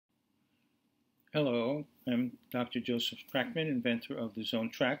Hello, I'm Dr. Joseph Trackman, inventor of the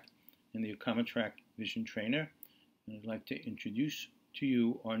Zone-Trac and the Augmented Vision Trainer, and I'd like to introduce to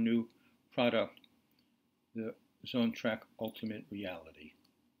you our new product, the Zone-Trac Ultimate Reality.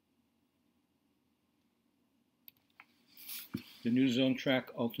 The new Zone-Trac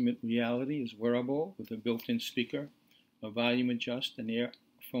Ultimate Reality is wearable with a built-in speaker, a volume adjust, an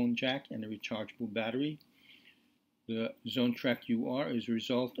earphone jack, and a rechargeable battery. The Zone-Trac UR is a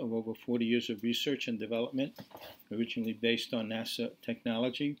result of over 40 years of research and development, originally based on NASA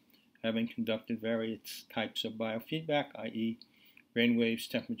technology, having conducted various types of biofeedback, i.e. brainwaves,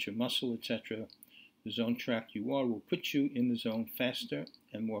 temperature, muscle, etc. The Zone-Trac UR will put you in the zone faster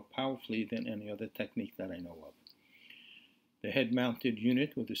and more powerfully than any other technique that I know of. The head-mounted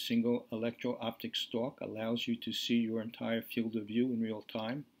unit with a single electro-optic stalk allows you to see your entire field of view in real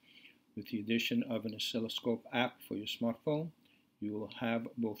time. With the addition of an oscilloscope app for your smartphone, you will have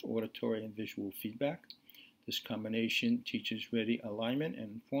both auditory and visual feedback. This combination teaches ready alignment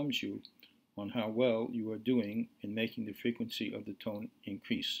and informs you on how well you are doing in making the frequency of the tone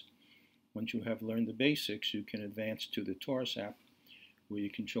increase. Once you have learned the basics, you can advance to the TORUS app, where you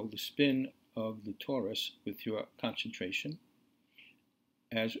control the spin of the torus with your concentration.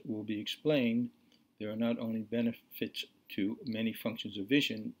 As will be explained, there are not only benefits to many functions of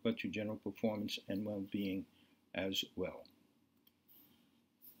vision, but to general performance and well-being as well.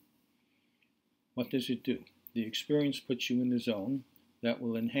 What does it do? The experience puts you in the zone that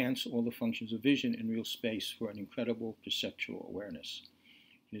will enhance all the functions of vision in real space for an incredible perceptual awareness.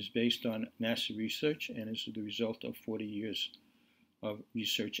 It is based on NASA research and is the result of 40 years of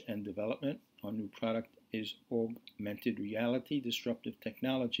research and development. Our new product is augmented reality disruptive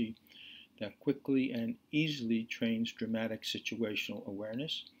technology that quickly and easily trains dramatic situational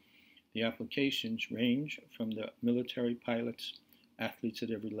awareness. The applications range from the military pilots, athletes at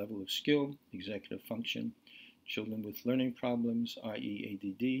every level of skill, executive function, children with learning problems, i.e.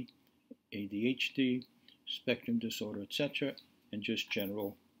 ADD, ADHD, spectrum disorder, etc., and just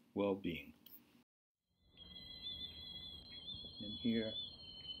general well-being. And here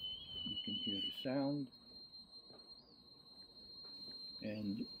you can hear the sound,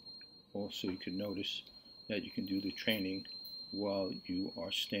 and also you can notice that you can do the training while you are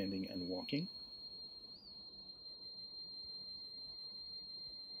standing and walking.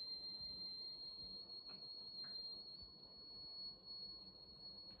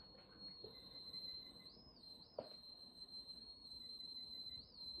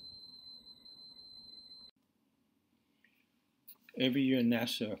 Every year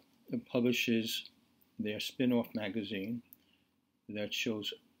NASA publishes their spin-off magazine that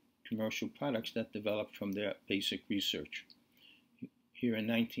shows commercial products that developed from their basic research. Here in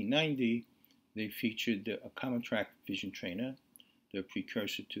 1990, they featured the Augmented Vision Trainer, the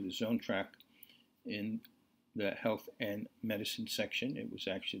precursor to the Zone-Trac, in the health and medicine section. It was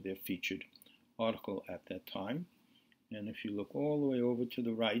actually their featured article at that time. And if you look all the way over to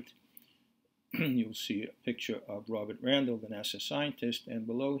the right, you'll see a picture of Robert Randall, the NASA scientist, and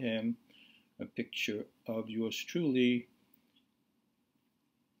below him, a picture of yours truly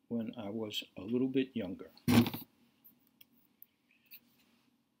when I was a little bit younger.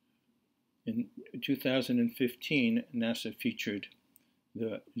 In 2015, NASA featured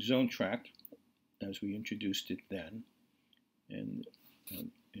the Zone-Trac as we introduced it then, and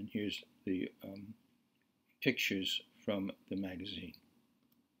here's the pictures from the magazine.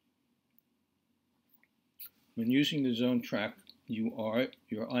 When using the Zone-Trac,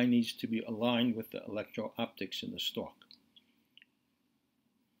 your eye needs to be aligned with the electro-optics in the stalk.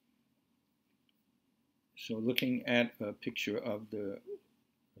 So looking at a picture of the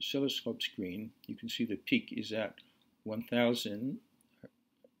oscilloscope screen, you can see the peak is at 1000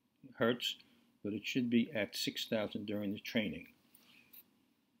 Hertz, but it should be at 6000 during the training.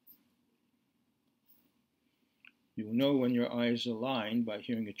 You will know when your eye is aligned by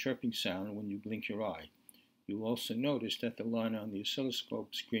hearing a chirping sound when you blink your eye. You will also notice that the line on the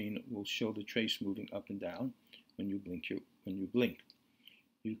oscilloscope screen will show the trace moving up and down when you blink.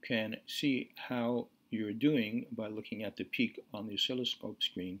 You can see how you're doing by looking at the peak on the oscilloscope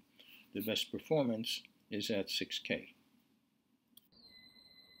screen. The best performance is at 6K.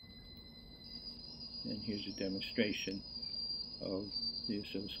 And here's a demonstration of the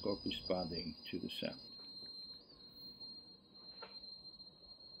oscilloscope responding to the sound.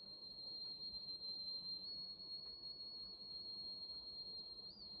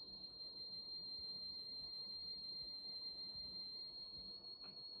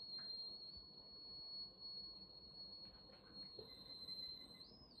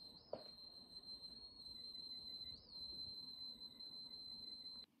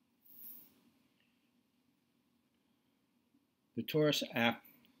 The TORUS app,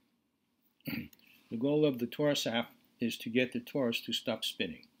 the goal of the TORUS app is to get the torus to stop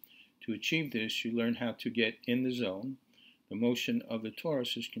spinning. To achieve this, you learn how to get in the zone. The motion of the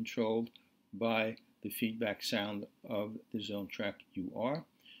torus is controlled by the feedback sound of the Zone-Trac UR.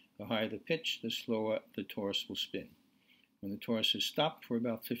 The higher the pitch, the slower the torus will spin. When the torus is stopped for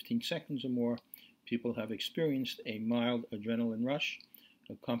about 15 seconds or more, people have experienced a mild adrenaline rush,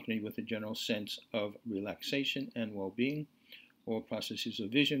 accompanied with a general sense of relaxation and well-being. All processes of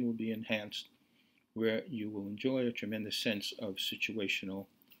vision will be enhanced, where you will enjoy a tremendous sense of situational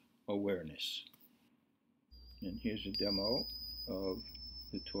awareness. And here's a demo of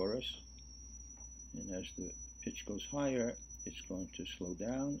the torus. And as the pitch goes higher, it's going to slow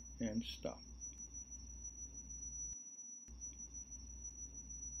down and stop.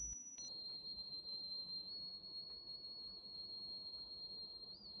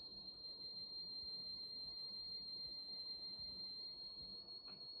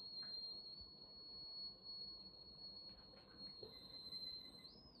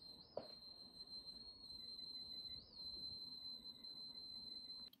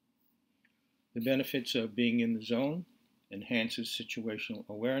 The benefits of being in the zone: enhances situational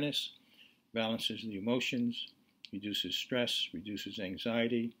awareness, balances the emotions, reduces stress, reduces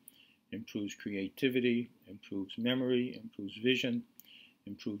anxiety, improves creativity, improves memory, improves vision,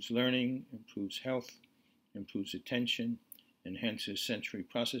 improves learning, improves health, improves attention, enhances sensory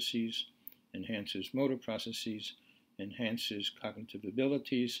processes, enhances motor processes, enhances cognitive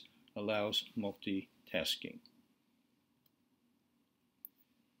abilities, allows multitasking.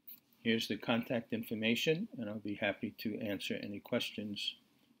 Here's the contact information, and I'll be happy to answer any questions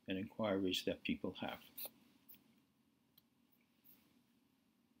and inquiries that people have.